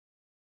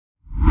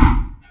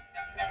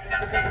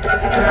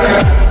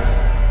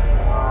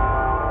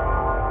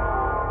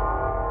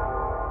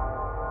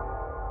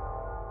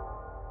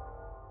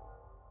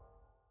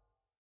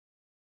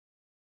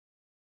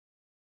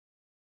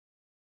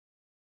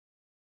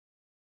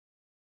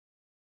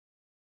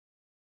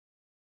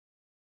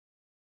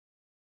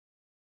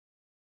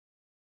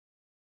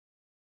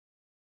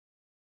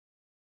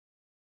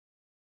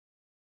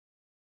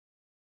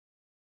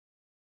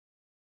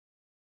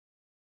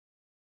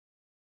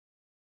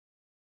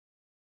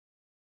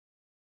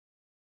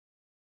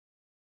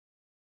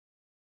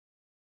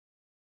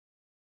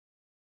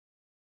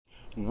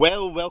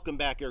Well, welcome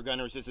back, Air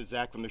Gunners. This is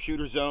Zach from the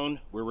Shooter Zone,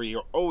 where we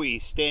are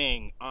always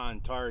staying on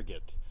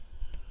target.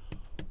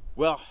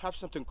 Well, have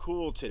something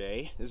cool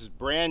today. This is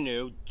brand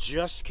new,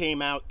 just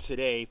came out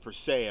today for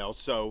sale,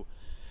 so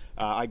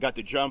I got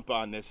the jump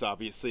on this,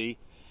 obviously.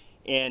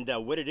 And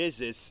what it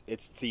is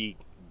it's the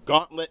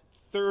Gauntlet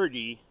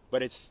 30,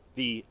 but it's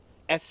the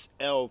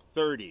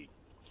SL30.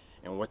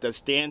 And what that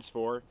stands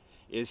for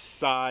is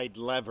side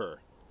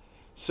lever.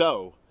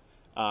 So,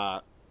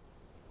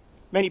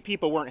 many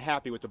people weren't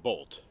happy with the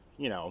bolt.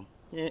 You know,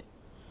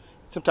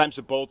 sometimes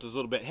the bolt is a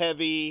little bit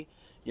heavy.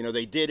 You know,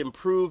 they did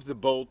improve the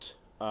bolt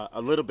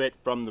a little bit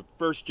from the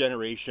first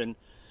generation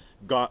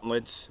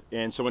gauntlets,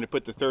 and so when they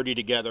put the 30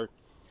 together,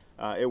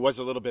 it was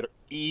a little bit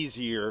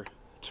easier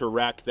to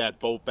rack that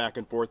bolt back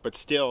and forth, but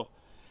still,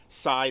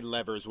 side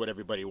lever is what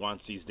everybody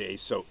wants these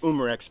days. So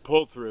Umarex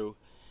pulled through,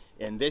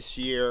 and this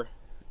year,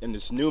 in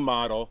this new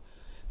model,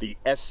 the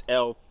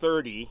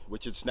SL30,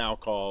 which it's now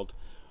called,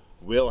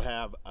 will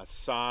have a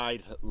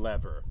side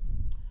lever.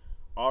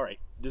 All right,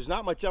 there's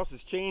not much else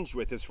has changed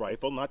with this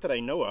rifle, not that I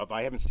know of.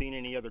 I haven't seen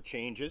any other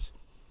changes.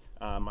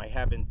 I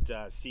haven't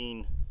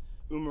seen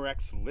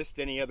Umarex list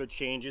any other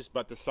changes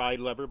but the side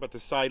lever. But the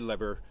side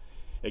lever,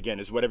 again,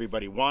 is what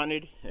everybody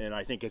wanted, and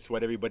I think it's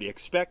what everybody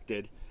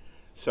expected.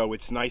 So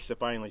it's nice to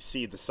finally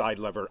see the side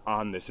lever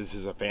on this. This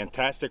is a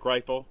fantastic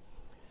rifle.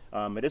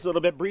 It is a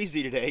little bit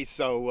breezy today,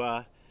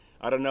 so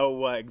I don't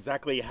know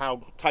exactly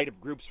how tight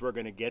of groups we're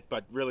going to get,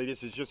 but really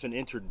this is just an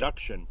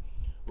introduction.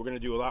 We're going to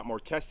do a lot more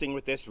testing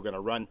with this. We're going to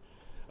run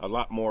a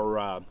lot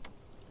more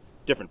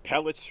different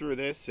pellets through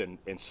this and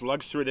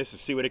slugs through this to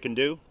see what it can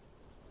do.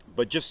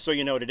 But just so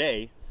you know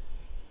today,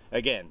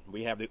 again,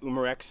 we have the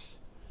Umarex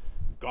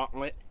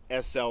Gauntlet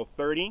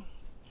SL30.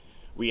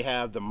 We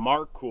have the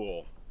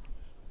Marcool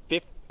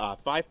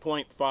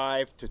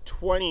 5.5 to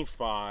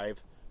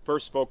 25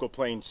 first focal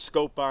plane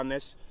scope on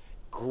this.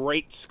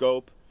 Great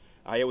scope.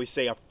 I always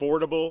say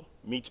affordable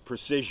meets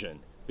precision.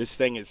 This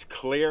thing is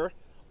clear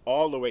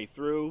all the way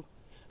through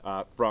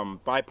from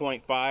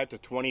 5.5 to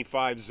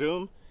 25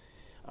 zoom.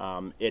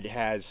 It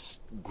has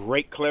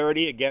great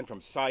clarity, again,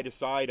 from side to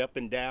side, up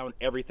and down.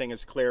 Everything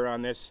is clear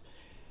on this.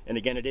 And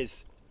again, it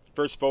is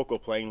first focal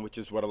plane, which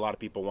is what a lot of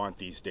people want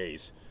these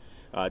days.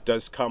 It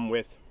does come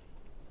with,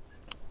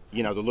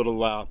 you know, the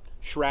little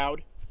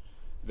shroud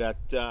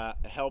that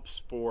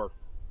helps for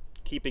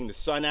keeping the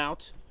sun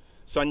out,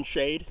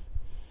 sunshade.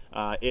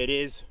 It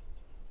is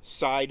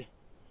side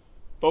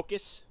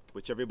focus,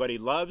 which everybody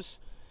loves.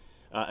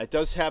 It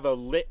does have a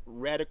lit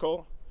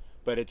reticle,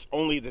 but it's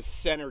only the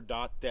center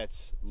dot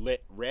that's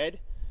lit red.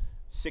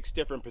 6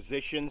 different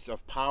positions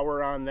of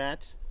power on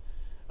that.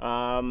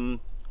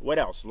 What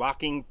else?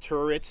 Locking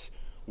turrets,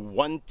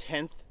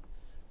 1/10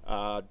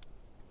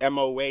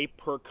 MOA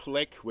per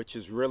click, which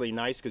is really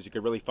nice because you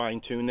can really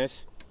fine tune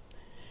this.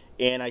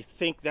 And I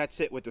think that's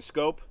it with the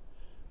scope.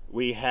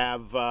 We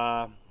have,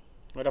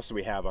 what else do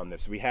we have on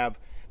this? We have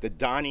the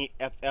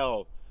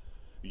DonnyFL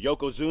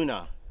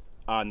Yokozuna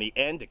on the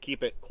end to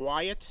keep it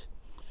quiet.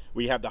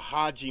 We have the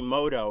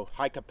Hajimoto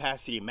high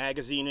capacity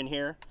magazine in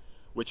here,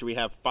 which we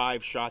have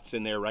 5 shots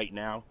in there right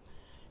now.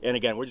 And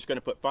again, we're just going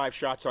to put 5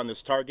 shots on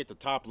this target. The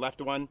top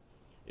left one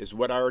is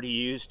what I already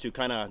used to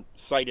kind of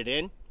sight it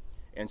in.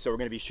 And so we're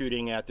going to be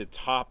shooting at the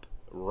top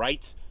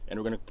right, and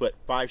we're going to put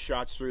 5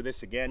 shots through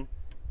this again.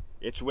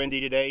 It's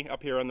windy today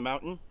up here on the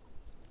mountain,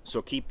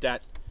 so keep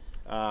that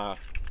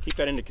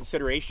into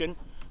consideration.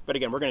 But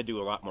again, we're going to do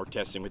a lot more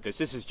testing with this.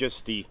 This is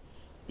just the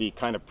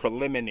kind of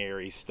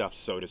preliminary stuff,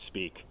 so to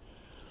speak.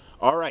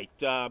 All right,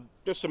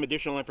 just some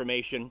additional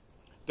information.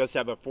 It does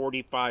have a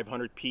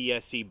 4,500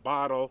 PSE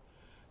bottle,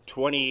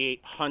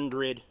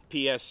 2,800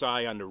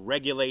 PSI on the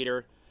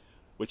regulator,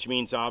 which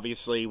means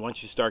obviously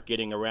once you start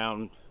getting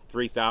around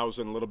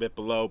 3,000, a little bit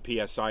below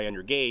PSI on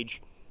your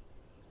gauge,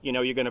 you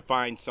know, you're going to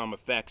find some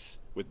effects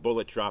with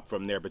bullet drop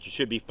from there, but you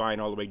should be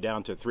fine all the way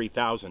down to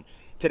 3,000.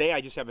 Today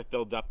I just have it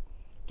filled up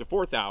to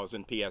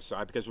 4,000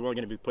 PSI because we're only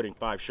going to be putting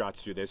 5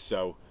 shots through this,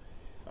 so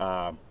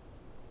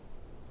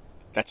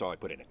that's all I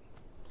put in it.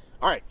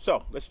 All right,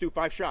 so let's do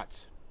 5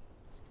 shots.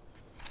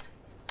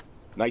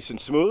 Nice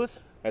and smooth,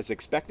 as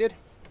expected.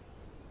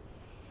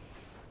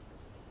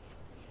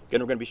 Again,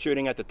 we're going to be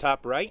shooting at the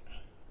top right.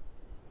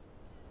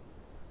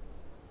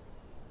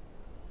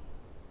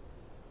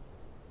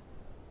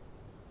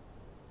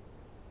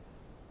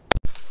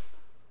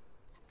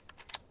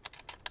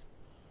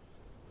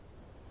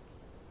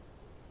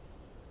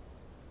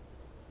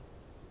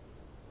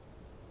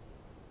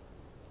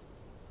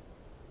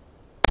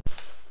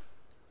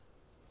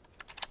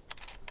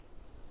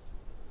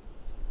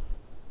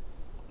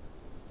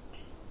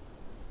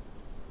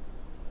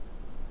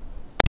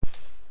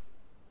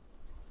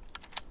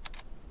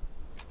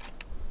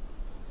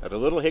 Had a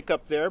little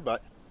hiccup there,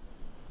 but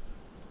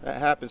that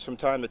happens from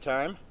time to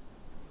time.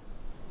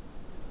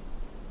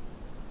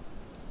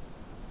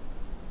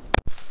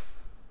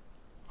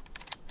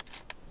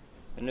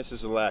 And this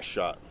is the last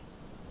shot.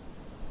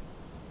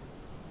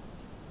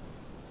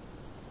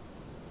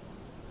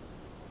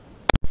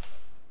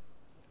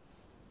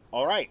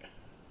 All right.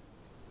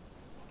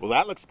 Well,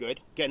 that looks good.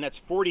 Again, that's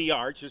 40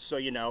 yards, just so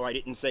you know. I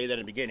didn't say that in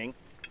the beginning.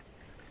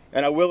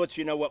 And I will let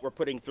you know what we're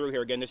putting through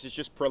here. Again, this is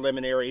just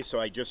preliminary, so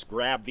I just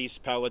grabbed these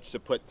pellets to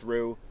put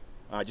through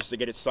just to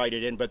get it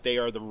sighted in. But they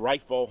are the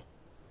rifle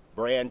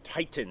brand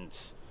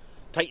Titans.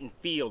 Titan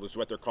Field is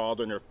what they're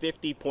called, and they're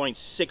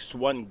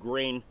 50.61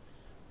 grain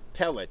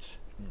pellets,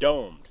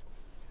 domed.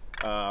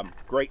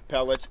 Great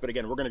pellets, but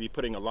again, we're going to be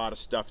putting a lot of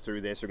stuff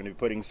through this. We're going to be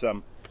putting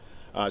some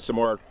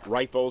more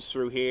rifles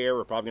through here.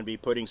 We're probably going to be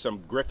putting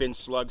some Griffin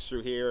slugs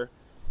through here.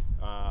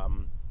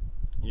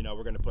 You know,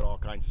 we're going to put all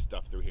kinds of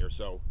stuff through here.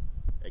 So,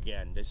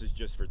 again, this is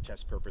just for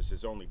test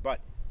purposes only,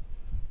 but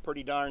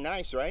pretty darn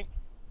nice, right?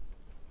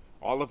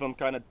 All of them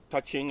kind of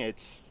touching.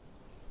 It's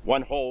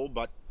one hole,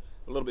 but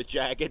a little bit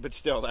jagged, but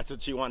still, that's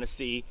what you want to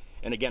see.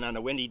 And again, on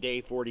a windy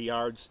day, 40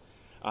 yards,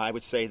 I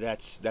would say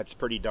that's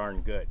pretty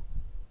darn good.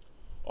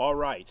 All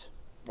right.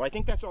 Well, I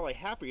think that's all I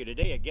have for you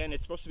today. Again,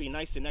 it's supposed to be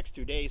nice the next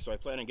 2 days, so I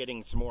plan on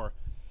getting some more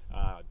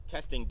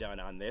testing done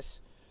on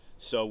this.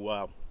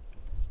 So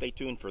stay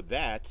tuned for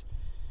that.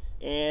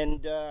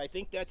 And I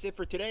think that's it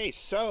for today.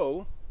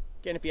 So,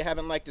 again, if you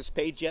haven't liked this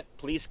page yet,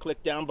 please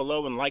click down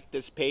below and like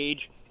this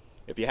page.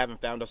 If you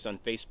haven't found us on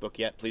Facebook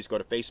yet, please go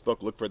to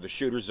Facebook. Look for the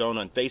Shooter Zone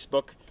on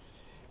Facebook.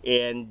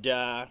 And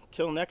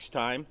till next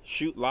time,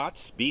 shoot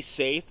lots, be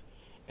safe,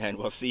 and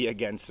we'll see you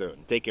again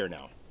soon. Take care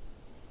now.